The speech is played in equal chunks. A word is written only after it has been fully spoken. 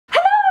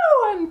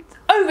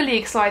overly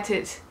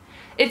excited.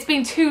 It's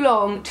been too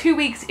long. 2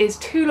 weeks is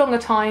too long a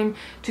time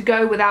to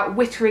go without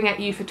whittering at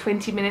you for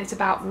 20 minutes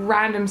about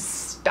random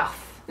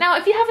stuff. Now,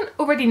 if you haven't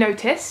already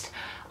noticed,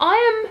 I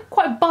am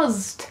quite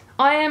buzzed.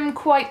 I am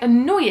quite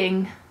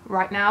annoying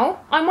right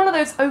now. I'm one of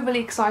those overly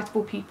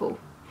excitable people.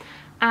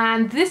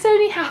 And this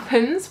only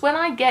happens when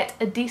I get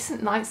a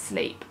decent night's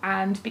sleep.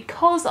 And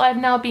because I've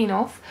now been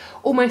off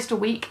almost a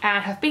week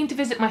and have been to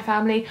visit my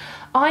family,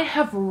 I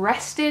have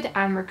rested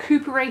and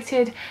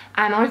recuperated,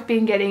 and I've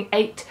been getting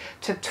 8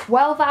 to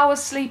 12 hours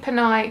sleep a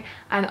night,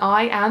 and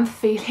I am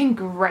feeling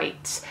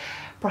great.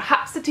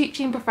 Perhaps the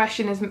teaching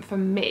profession isn't for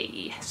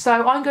me.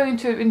 So I'm going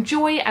to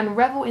enjoy and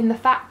revel in the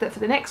fact that for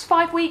the next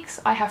 5 weeks,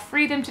 I have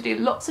freedom to do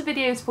lots of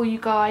videos for you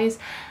guys,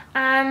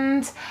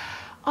 and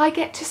I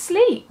get to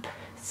sleep.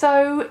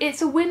 So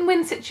it's a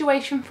win-win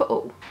situation for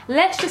all.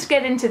 Let's just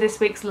get into this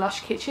week's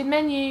Lush kitchen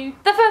menu.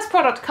 The first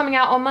product coming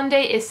out on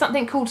Monday is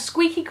something called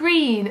Squeaky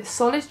Green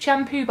Solid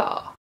Shampoo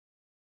Bar.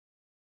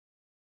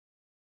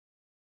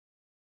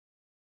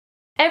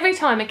 Every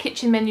time a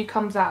kitchen menu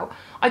comes out,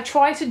 I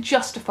try to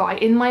justify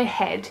in my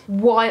head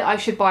why I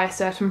should buy a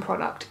certain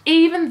product,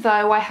 even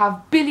though I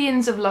have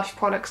billions of Lush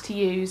products to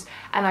use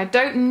and I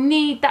don't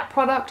need that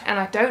product and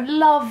I don't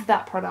love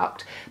that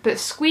product. But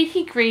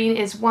Squeaky Green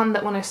is one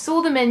that when I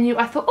saw the menu,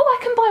 I thought, oh,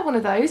 I can buy one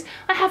of those.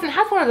 I haven't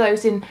had one of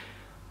those in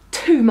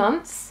 2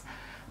 months,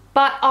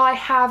 but I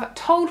have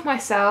told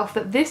myself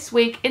that this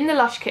week in the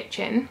Lush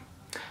kitchen,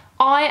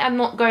 I am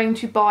not going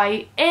to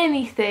buy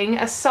anything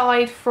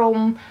aside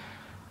from,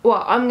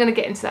 well, I'm going to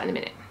get into that in a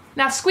minute.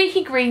 Now,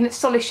 Squeaky Green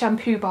Solid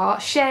Shampoo Bar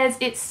shares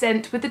its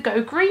scent with the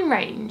Go Green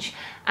range,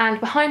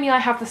 and behind me I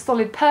have the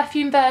solid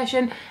perfume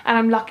version, and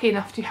I'm lucky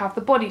enough to have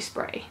the body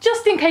spray.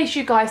 Just in case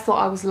you guys thought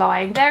I was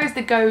lying, there is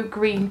the Go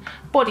Green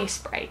body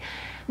spray.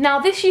 Now,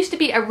 this used to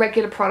be a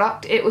regular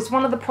product. It was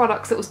one of the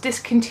products that was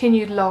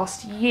discontinued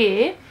last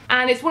year,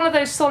 and it's one of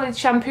those solid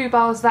shampoo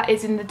bars that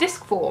is in the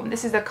disc form.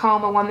 This is a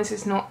calmer one, this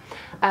is not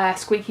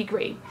Squeaky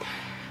Green.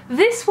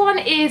 This one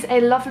is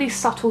a lovely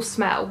subtle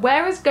smell,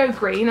 whereas Go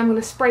Green, I'm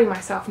going to spray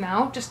myself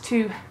now just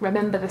to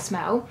remember the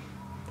smell,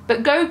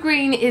 but Go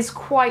Green is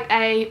quite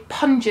a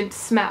pungent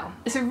smell.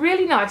 It's a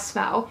really nice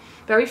smell,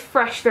 very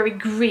fresh, very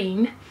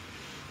green,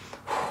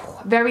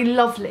 very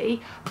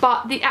lovely,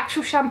 but the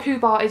actual shampoo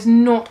bar is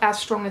not as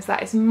strong as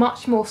that. It's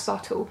much more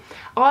subtle.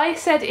 I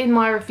said in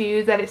my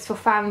review that it's for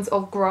fans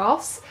of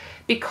grass,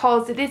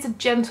 because it is a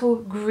gentle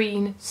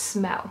green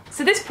smell.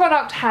 So this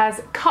product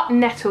has cut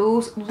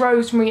nettles,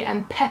 rosemary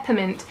and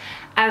peppermint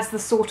as the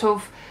sort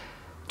of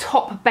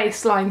top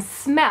baseline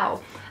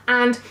smell.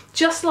 And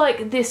just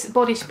like this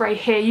body spray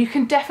here, you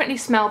can definitely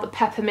smell the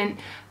peppermint,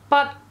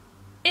 but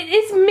it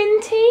is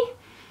minty,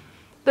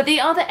 but the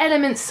other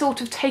elements sort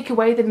of take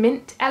away the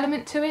mint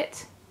element to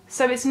it.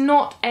 So it's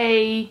not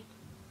a,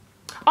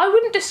 I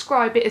wouldn't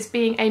describe it as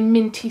being a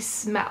minty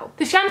smell.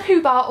 The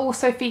shampoo bar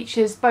also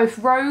features both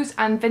rose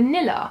and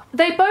vanilla.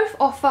 They both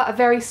offer a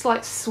very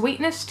slight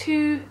sweetness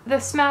to the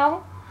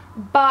smell,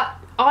 but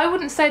I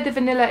wouldn't say the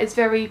vanilla is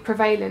very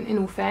prevalent, in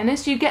all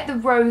fairness. You get the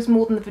rose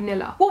more than the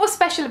vanilla. What was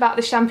special about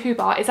the shampoo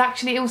bar is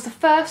actually it was the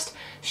first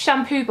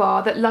shampoo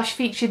bar that Lush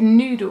featured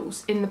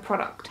noodles in the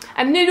product.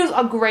 And noodles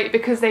are great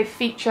because they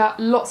feature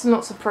lots and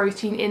lots of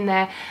protein in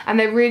there, and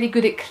they're really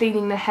good at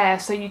cleaning the hair,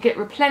 so you get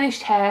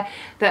replenished hair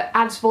that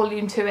adds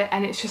volume to it,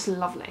 and it's just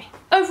lovely.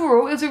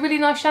 Overall, it was a really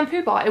nice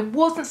shampoo bar. It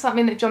wasn't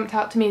something that jumped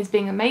out to me as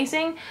being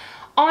amazing.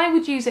 I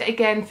would use it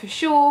again for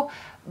sure,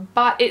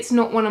 but it's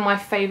not one of my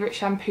favourite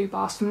shampoo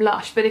bars from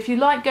Lush. But if you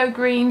like Go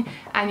Green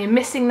and you're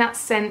missing that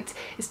scent,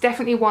 it's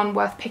definitely one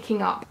worth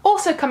picking up.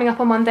 Also coming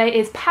up on Monday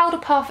is Powder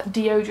Puff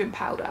Deodorant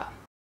Powder.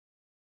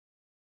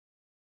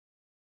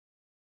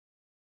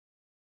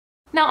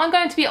 Now, I'm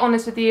going to be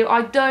honest with you,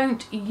 I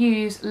don't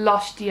use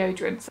Lush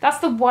deodorants. That's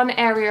the one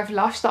area of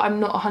Lush that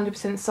I'm not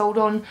 100% sold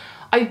on.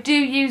 I do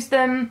use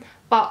them,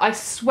 but I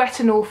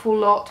sweat an awful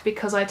lot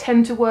because I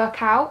tend to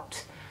work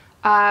out.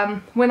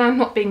 When I'm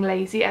not being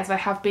lazy, as I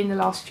have been the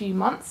last few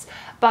months,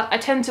 but I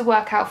tend to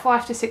work out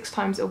 5 to 6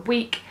 times a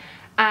week,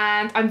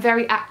 and I'm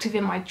very active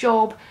in my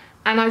job,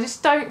 and I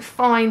just don't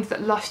find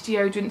that Lush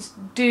deodorants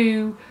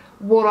do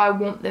what I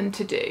want them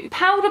to do.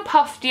 Powder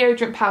Puff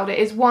Deodorant Powder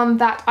is one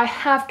that I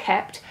have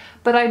kept,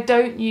 but I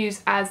don't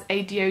use as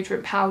a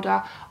deodorant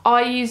powder.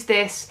 I use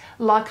this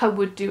like I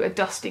would do a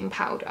dusting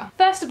powder.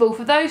 First of all,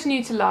 for those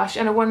new to Lush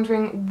and are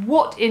wondering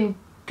what in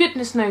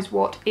goodness knows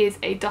what is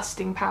a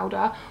dusting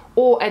powder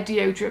or a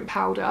deodorant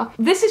powder,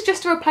 this is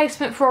just a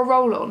replacement for a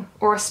roll-on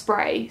or a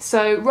spray.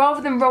 So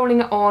rather than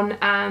rolling it on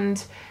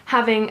and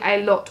having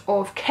a lot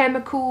of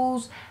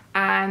chemicals,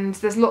 and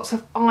there's lots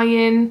of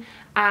iron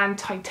and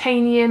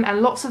titanium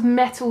and lots of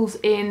metals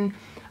in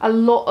a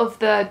lot of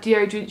the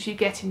deodorants you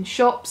get in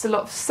shops, a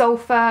lot of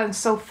sulfur and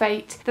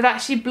sulfate that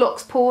actually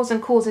blocks pores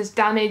and causes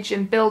damage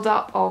and build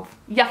up of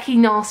yucky,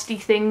 nasty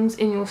things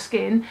in your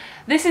skin,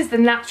 this is the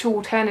natural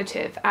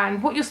alternative.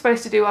 And what you're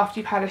supposed to do after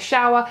you've had a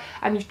shower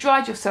and you've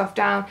dried yourself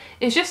down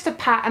is just to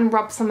pat and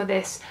rub some of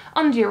this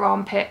under your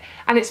armpit,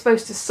 and it's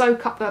supposed to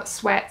soak up that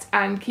sweat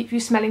and keep you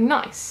smelling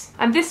nice.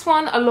 And this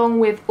one, along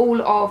with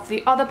all of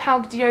the other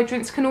powder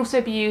deodorants, can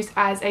also be used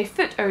as a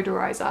foot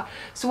odorizer.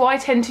 So I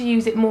tend to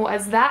use it more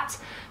as that,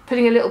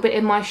 putting a little bit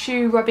in my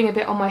shoe, rubbing a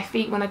bit on my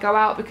feet when I go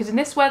out, because in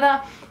this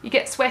weather you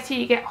get sweaty,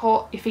 you get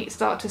hot, your feet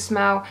start to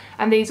smell,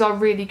 and these are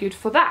really good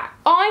for that.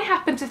 I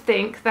happen to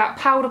think that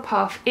Powder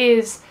Puff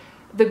is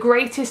the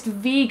greatest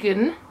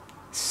vegan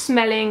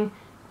smelling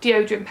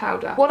deodorant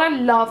powder. What I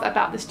love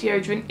about this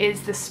deodorant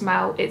is the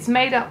smell. It's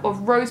made up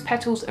of rose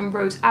petals and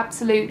rose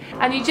absolute,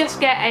 and you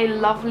just get a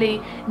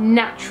lovely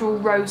natural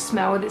rose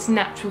smell with its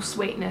natural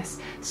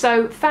sweetness.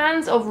 So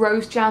fans of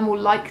rose jam will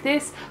like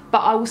this, but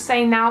I will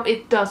say now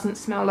it doesn't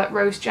smell like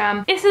rose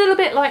jam. It's a little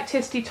bit like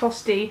Tisty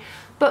Tosty,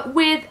 but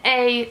with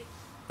a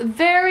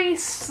very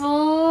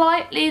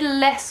slightly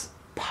less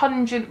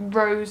pungent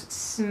rose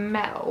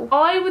smell.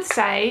 I would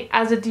say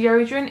as a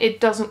deodorant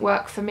it doesn't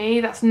work for me.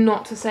 That's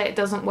not to say it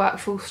doesn't work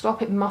full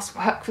stop. It must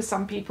work for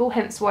some people,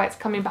 hence why it's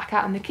coming back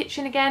out in the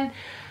kitchen again.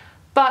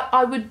 But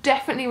I would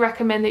definitely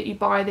recommend that you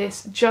buy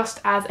this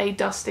just as a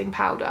dusting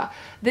powder.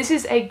 This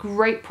is a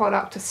great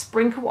product to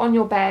sprinkle on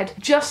your bed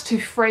just to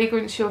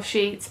fragrance your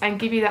sheets and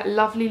give you that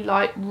lovely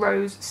light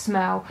rose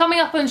smell. Coming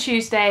up on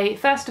Tuesday,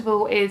 first of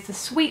all, is the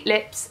Sweet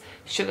Lips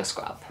Sugar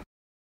Scrub.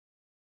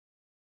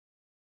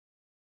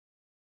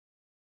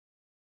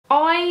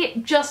 I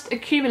just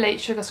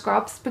accumulate sugar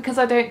scrubs because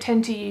I don't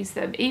tend to use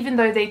them, even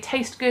though they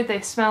taste good,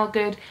 they smell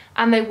good,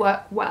 and they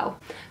work well.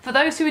 For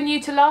those who are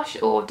new to Lush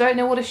or don't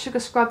know what a sugar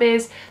scrub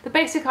is, the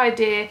basic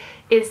idea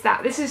is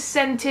that this is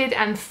scented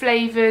and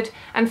flavoured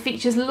and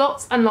features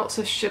lots and lots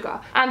of sugar.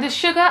 And the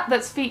sugar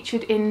that's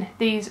featured in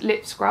these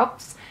lip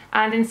scrubs,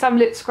 and in some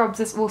lip scrubs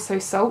there's also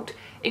salt,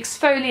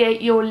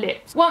 exfoliate your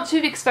lips. Once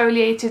you've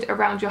exfoliated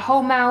around your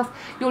whole mouth,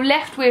 you're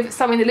left with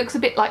something that looks a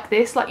bit like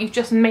this, like you've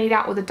just made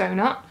out with a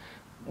donut,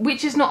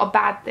 which is not a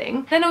bad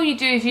thing. Then all you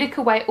do is you lick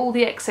away all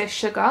the excess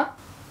sugar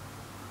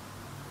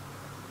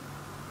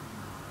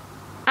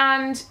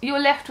and you're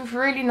left with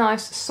really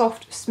nice,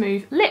 soft,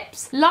 smooth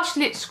lips. Lush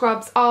lip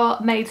scrubs are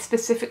made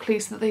specifically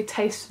so that they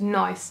taste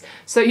nice,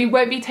 so you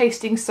won't be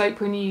tasting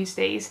soap when you use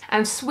these,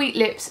 and Sweet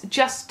Lips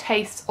just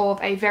tastes of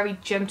a very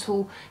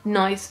gentle,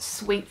 nice,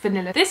 sweet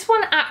vanilla. This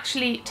one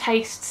actually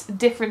tastes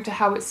different to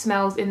how it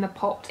smells in the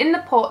pot. In the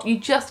pot, you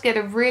just get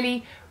a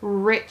really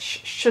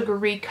rich,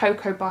 sugary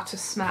cocoa butter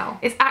smell.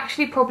 It's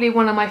actually probably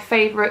one of my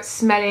favourite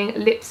smelling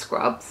lip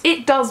scrubs.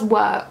 It does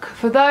work.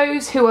 For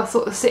those who are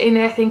sort of sitting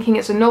there thinking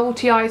it's a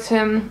novelty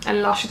item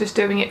and Lush are just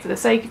doing it for the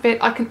sake of it,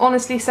 I can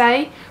honestly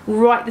say,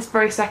 right this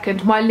very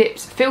second, my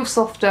lips feel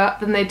softer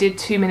than they did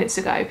 2 minutes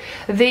ago.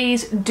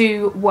 These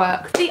do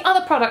work. The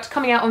other product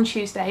coming out on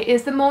Tuesday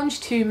is the Monge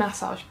 2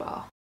 Massage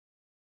Bar.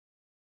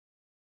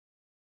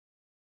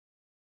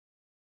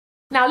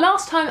 Now,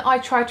 last time I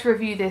tried to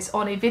review this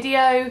on a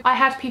video, I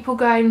had people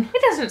going,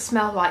 it doesn't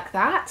smell like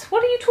that.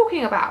 What are you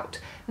talking about?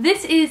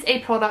 This is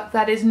a product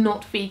that is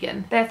not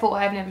vegan. Therefore,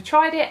 I have never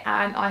tried it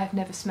and I have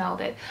never smelled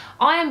it.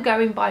 I am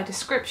going by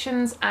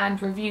descriptions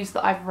and reviews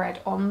that I've read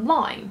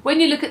online.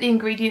 When you look at the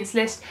ingredients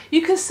list,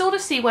 you can sort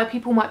of see why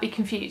people might be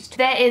confused.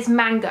 There is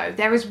mango,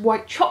 there is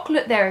white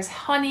chocolate, there is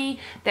honey,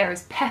 there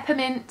is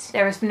peppermint,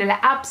 there is vanilla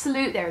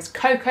absolute, there is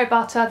cocoa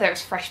butter, there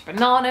is fresh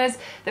bananas.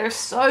 There are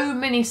so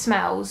many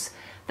smells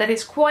that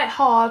it's quite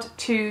hard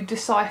to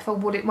decipher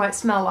what it might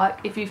smell like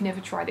if you've never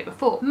tried it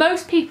before.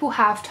 Most people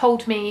have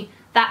told me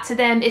that to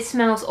them it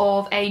smells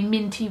of a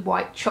minty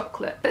white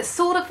chocolate, but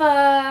sort of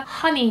a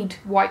honeyed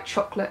white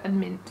chocolate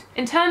and mint.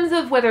 In terms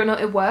of whether or not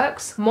it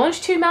works,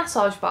 Monge 2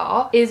 Massage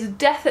Bar is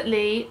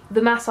definitely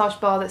the massage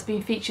bar that's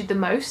been featured the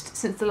most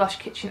since the Lush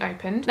kitchen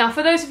opened. Now,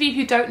 for those of you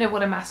who don't know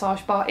what a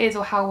massage bar is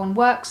or how one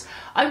works,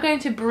 I'm going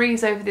to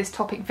breeze over this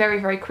topic very,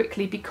 very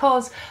quickly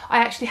because I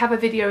actually have a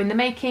video in the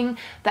making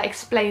that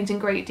explains in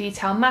great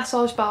detail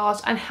massage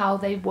bars and how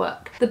they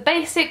work. The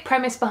basic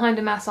premise behind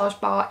a massage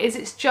bar is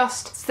it's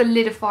just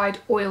solidified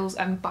oils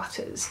and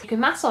butters. You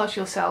can massage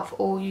yourself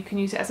or you can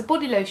use it as a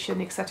body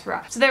lotion,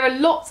 etc. So there are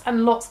lots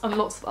and lots and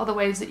lots of other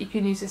ways that you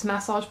can use this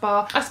massage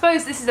bar. I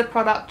suppose this is a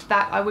product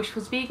that I wish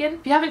was vegan.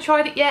 If you haven't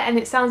tried it yet and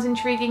it sounds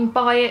intriguing,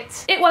 buy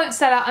it. It won't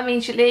sell out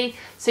immediately,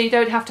 so you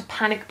don't have to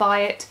panic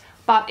buy it,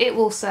 but it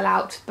will sell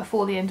out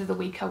before the end of the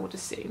week, I would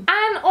assume.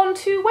 And on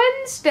to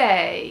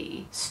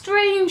Wednesday.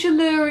 Strange,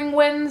 alluring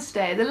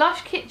Wednesday. The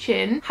Lush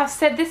kitchen has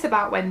said this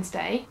about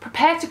Wednesday: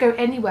 prepare to go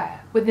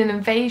anywhere with an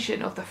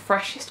invasion of the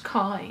freshest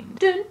kind.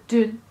 Dun,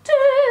 dun, dun.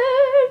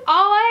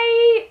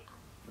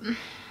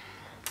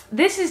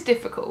 This is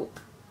difficult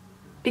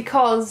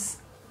because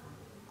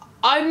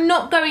I'm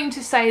not going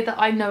to say that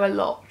I know a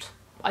lot.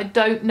 I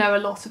don't know a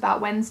lot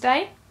about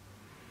Wednesday,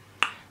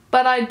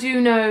 but I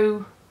do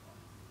know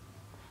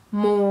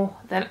more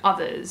than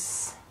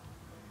others.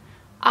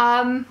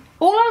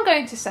 All I'm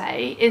going to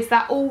say is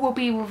that all will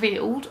be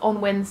revealed on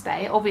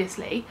Wednesday,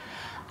 obviously,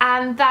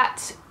 and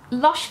that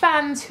Lush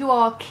fans who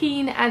are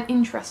keen and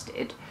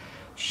interested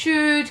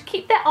should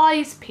keep their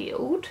eyes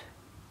peeled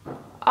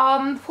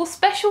for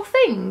special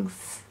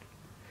things.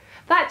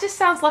 That just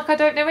sounds like I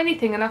don't know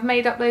anything and I've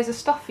made up loads of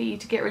stuff for you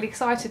to get really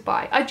excited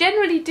by. I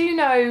generally do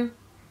know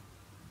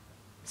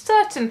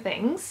certain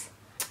things.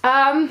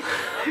 I'm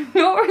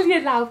not really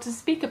allowed to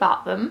speak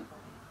about them,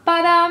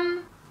 but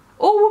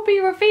all will be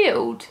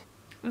revealed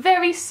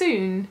very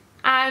soon,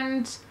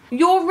 and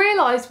you'll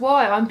realise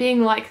why I'm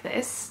being like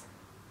this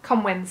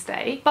come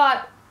Wednesday.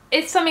 But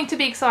it's something to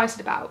be excited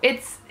about.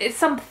 It's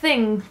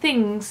something,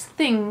 things,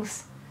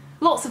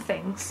 lots of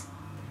things,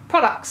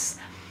 products,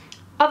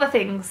 other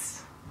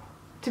things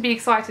to be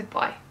excited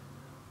by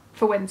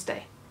for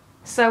Wednesday.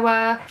 So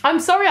I'm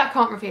sorry I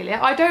can't reveal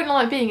it. I don't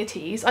like being a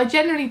tease. I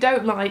generally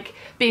don't like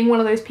being one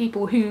of those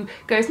people who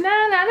goes, nah,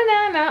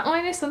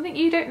 I know something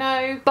you don't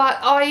know. But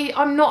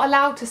I'm not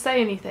allowed to say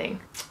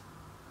anything.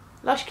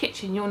 Lush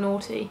Kitchen, you're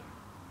naughty.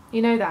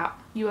 You know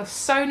that. You are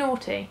so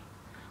naughty,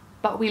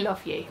 but we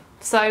love you.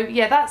 So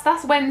yeah,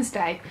 that's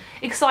Wednesday.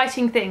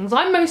 Exciting things.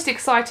 I'm most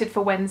excited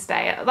for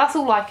Wednesday. That's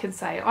all I can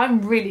say.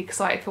 I'm really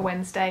excited for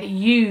Wednesday.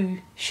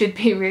 You should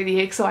be really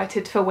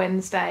excited for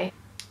Wednesday.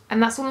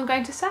 And that's all I'm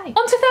going to say. On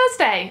to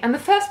Thursday! And the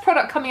first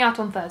product coming out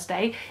on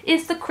Thursday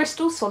is the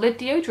Crystal Solid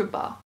Deodorant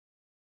Bar.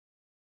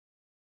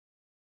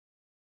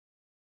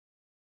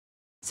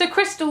 So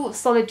Crystal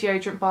Solid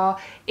Deodorant Bar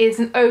is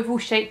an oval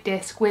shaped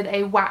disc with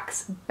a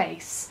wax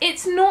base.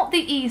 It's not the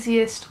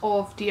easiest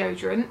of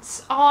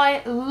deodorants.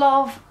 I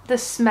love the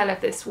smell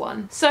of this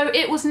one. So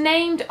it was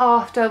named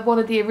after one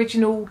of the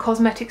original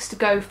Cosmetics to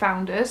Go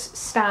founders,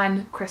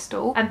 Stan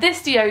Crystal, and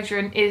this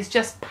deodorant is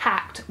just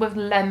packed with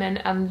lemon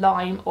and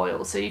lime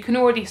oil, so you can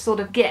already sort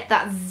of get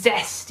that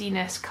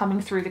zestiness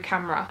coming through the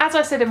camera. As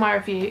I said in my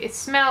review, it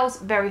smells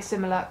very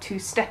similar to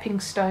Stepping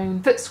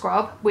Stone Foot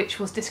Scrub, which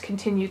was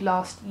discontinued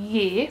last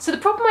year. So the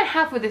problem I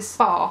have with this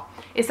bar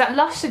is that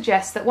Lush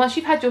suggests that once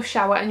you've had your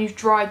shower and you've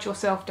dried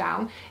yourself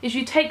down, is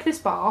you take this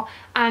bar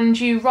and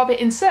you rub it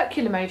in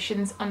circular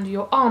motions under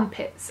your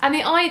armpits. And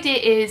the idea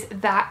is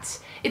that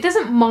it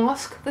doesn't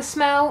mask the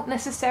smell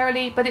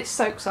necessarily, but it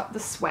soaks up the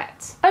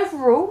sweat.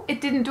 Overall, it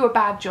didn't do a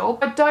bad job.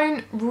 I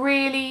don't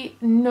really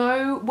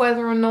know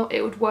whether or not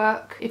it would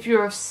work if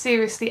you're a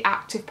seriously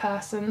active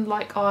person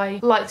like I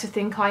like to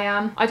think I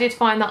am. I did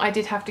find that I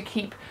did have to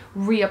keep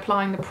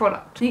reapplying the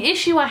product. The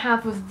issue I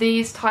have with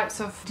these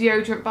types of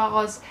deodorant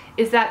bars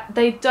is that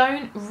they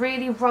don't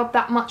really rub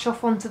that much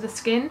off onto the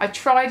skin. I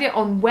tried it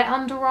on wet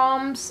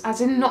underarms, as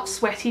in not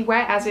sweaty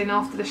wet, as in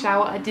after the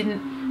shower. I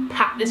didn't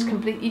pat this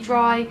completely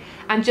dry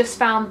and just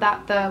found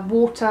that the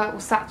water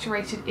was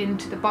saturated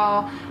into the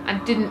bar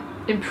and didn't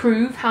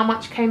improve how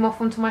much came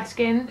off onto my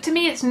skin. To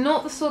me, it's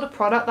not the sort of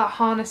product that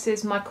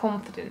harnesses my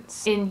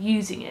confidence in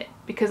using it,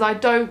 because I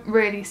don't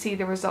really see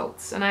the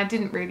results, and I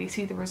didn't really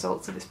see the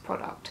results of this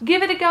product.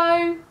 Give it a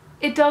go.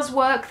 It does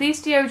work.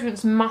 These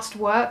deodorants must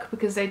work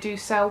because they do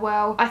sell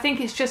well. I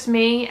think it's just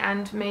me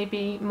and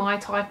maybe my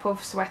type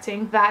of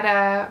sweating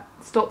that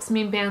stops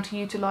me being able to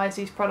utilise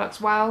these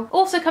products well.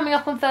 Also coming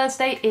up on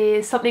Thursday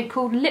is something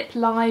called Lip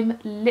Lime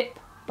Lip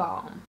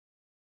Balm.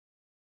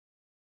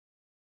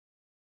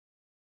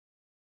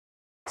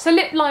 So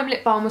Lip Lime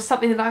Lip Balm was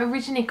something that I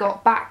originally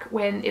got back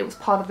when it was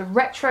part of the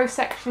retro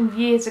section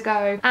years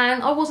ago,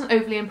 and I wasn't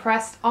overly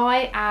impressed.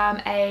 I am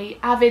an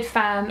avid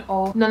fan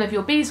of None of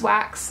Your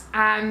Beeswax,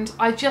 and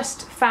I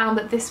just found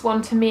that this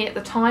one to me at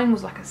the time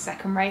was like a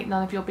second-rate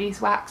None of Your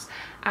Beeswax,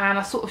 and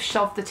I sort of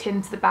shoved the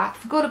tin to the back,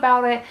 forgot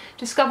about it,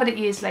 discovered it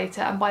years later,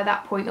 and by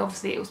that point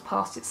obviously it was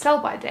past its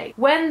sell-by date.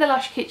 When the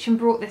Lush Kitchen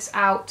brought this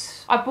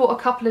out, I bought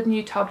a couple of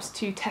new tubs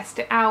to test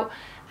it out,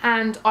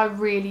 and I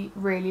really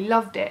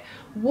loved it.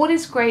 What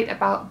is great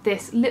about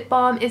this lip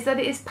balm is that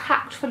it is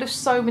packed full of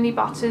so many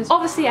butters.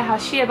 Obviously it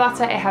has shea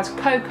butter, it has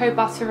cocoa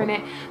butter in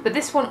it, but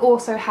this one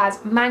also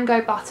has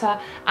mango butter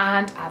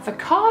and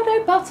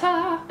avocado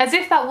butter. As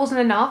if that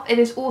wasn't enough, it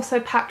is also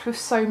packed with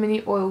so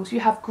many oils. You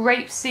have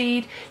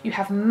grapeseed, you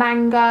have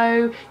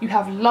mango, you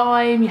have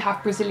lime, you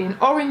have Brazilian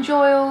orange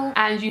oil,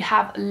 and you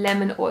have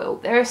lemon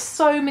oil. There are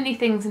so many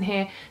things in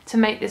here to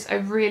make this a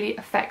really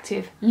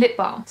effective lip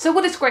balm. So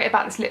what is great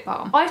about this lip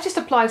balm? I've just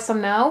applied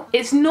some now.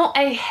 It's not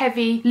a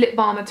heavy lip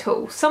balm at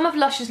all. Some of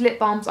Lush's lip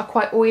balms are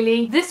quite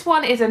oily. This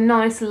one is a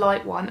nice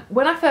light one.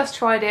 When I first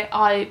tried it,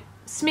 I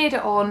smeared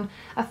it on.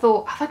 I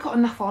thought, have I got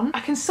enough on? I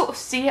can sort of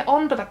see it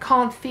on, but I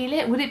can't feel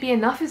it. Would it be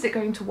enough? Is it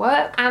going to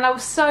work? And I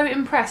was so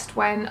impressed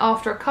when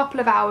after a couple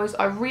of hours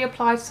I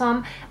reapplied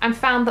some and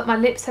found that my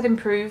lips had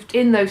improved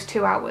in those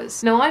 2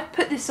 hours. Now I've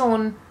put this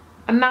on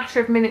a matter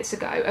of minutes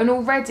ago and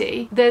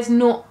already there's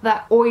not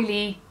that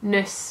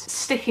oiliness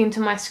sticking to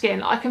my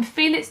skin. I can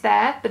feel it's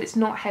there, but it's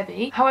not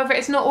heavy. However,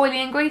 it's not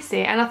oily and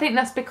greasy, and I think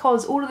that's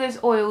because all of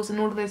those oils and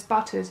all of those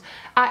butters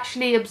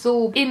actually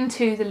absorb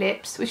into the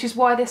lips, which is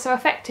why they're so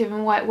effective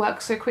and why it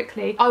works so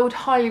quickly. I would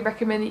highly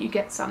recommend that you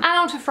get some. And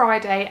on to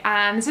Friday,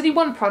 and there's only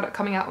one product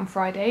coming out on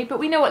Friday, but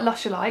we know what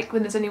Lush are like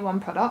when there's only one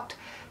product.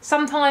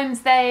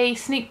 Sometimes they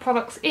sneak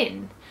products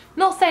in.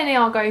 Not saying they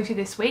are going to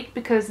this week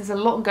because there's a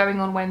lot going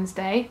on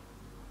Wednesday.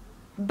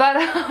 But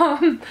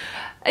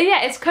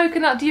yeah, it's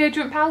coconut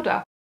deodorant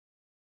powder.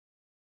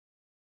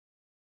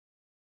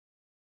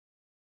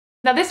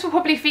 Now this will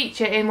probably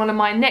feature in one of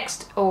my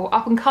next or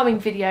up and coming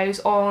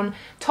videos on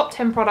top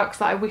 10 products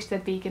that I wish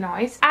they'd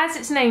veganised. As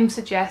its name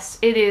suggests,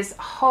 it is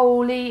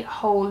wholly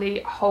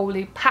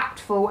packed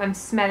full and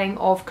smelling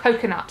of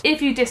coconut.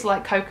 If you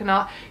dislike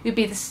coconut, you'd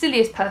be the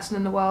silliest person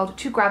in the world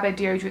to grab a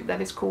deodorant that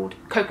is called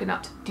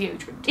coconut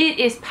deodorant. It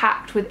is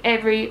packed with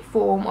every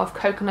form of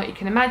coconut you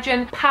can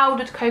imagine,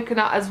 powdered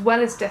coconut as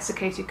well as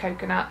desiccated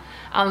coconut,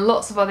 and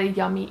lots of other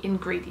yummy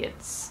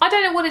ingredients. I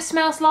don't know what it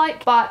smells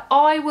like, but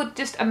I would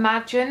just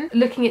imagine,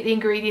 looking at the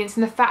ingredients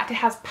and the fact it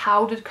has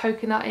powdered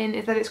coconut in,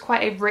 is that it's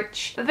quite a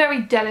rich,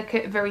 very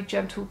delicate, very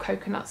gentle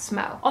coconut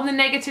smell. On the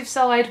negative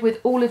side, with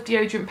all of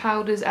deodorant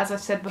powders, as I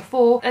said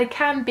before, they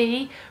can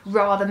be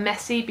rather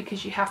messy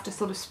because you have to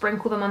sort of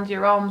sprinkle them under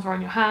your arms or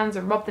on your hands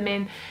and rub them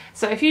in.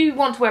 So if you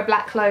want to wear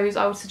black clothes,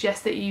 I would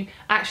suggest that you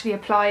actually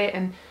apply it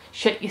and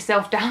shake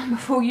yourself down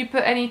before you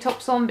put any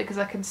tops on, because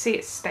I can see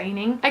it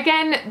staining.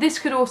 Again, this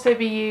could also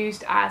be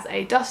used as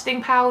a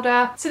dusting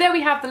powder. So there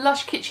we have the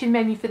Lush kitchen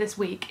menu for this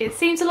week. It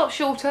seems a lot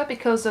shorter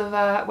because of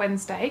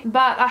Wednesday,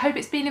 but I hope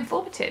it's been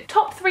informative.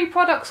 Top 3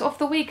 products of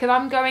the week, and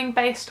I'm going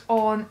based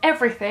on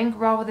everything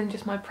rather than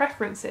just my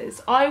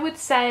preferences. I would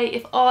say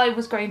if I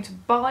was going to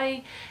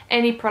buy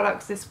any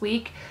products this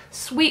week,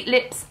 Sweet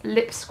Lips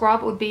lip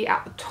scrub would be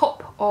at the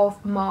top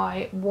of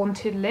my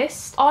wanted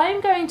list. I'm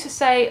going to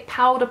say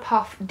Powder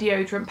Puff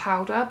deodorant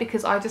powder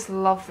because I just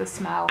love the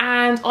smell.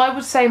 And I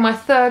would say my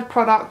third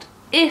product,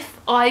 if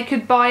I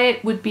could buy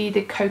it, would be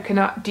the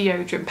coconut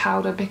deodorant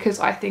powder because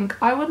I think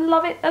I would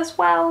love it as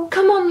well.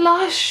 Come on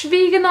Lush,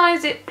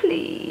 veganise it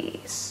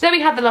please. There we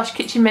have the Lush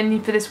kitchen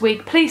menu for this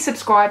week. Please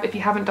subscribe if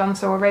you haven't done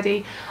so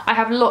already. I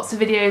have lots of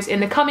videos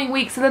in the coming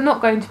weeks that are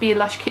not going to be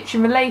Lush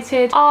kitchen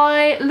related.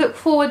 I look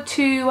forward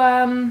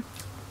to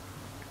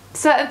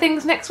certain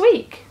things next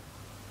week.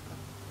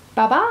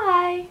 Bye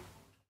bye.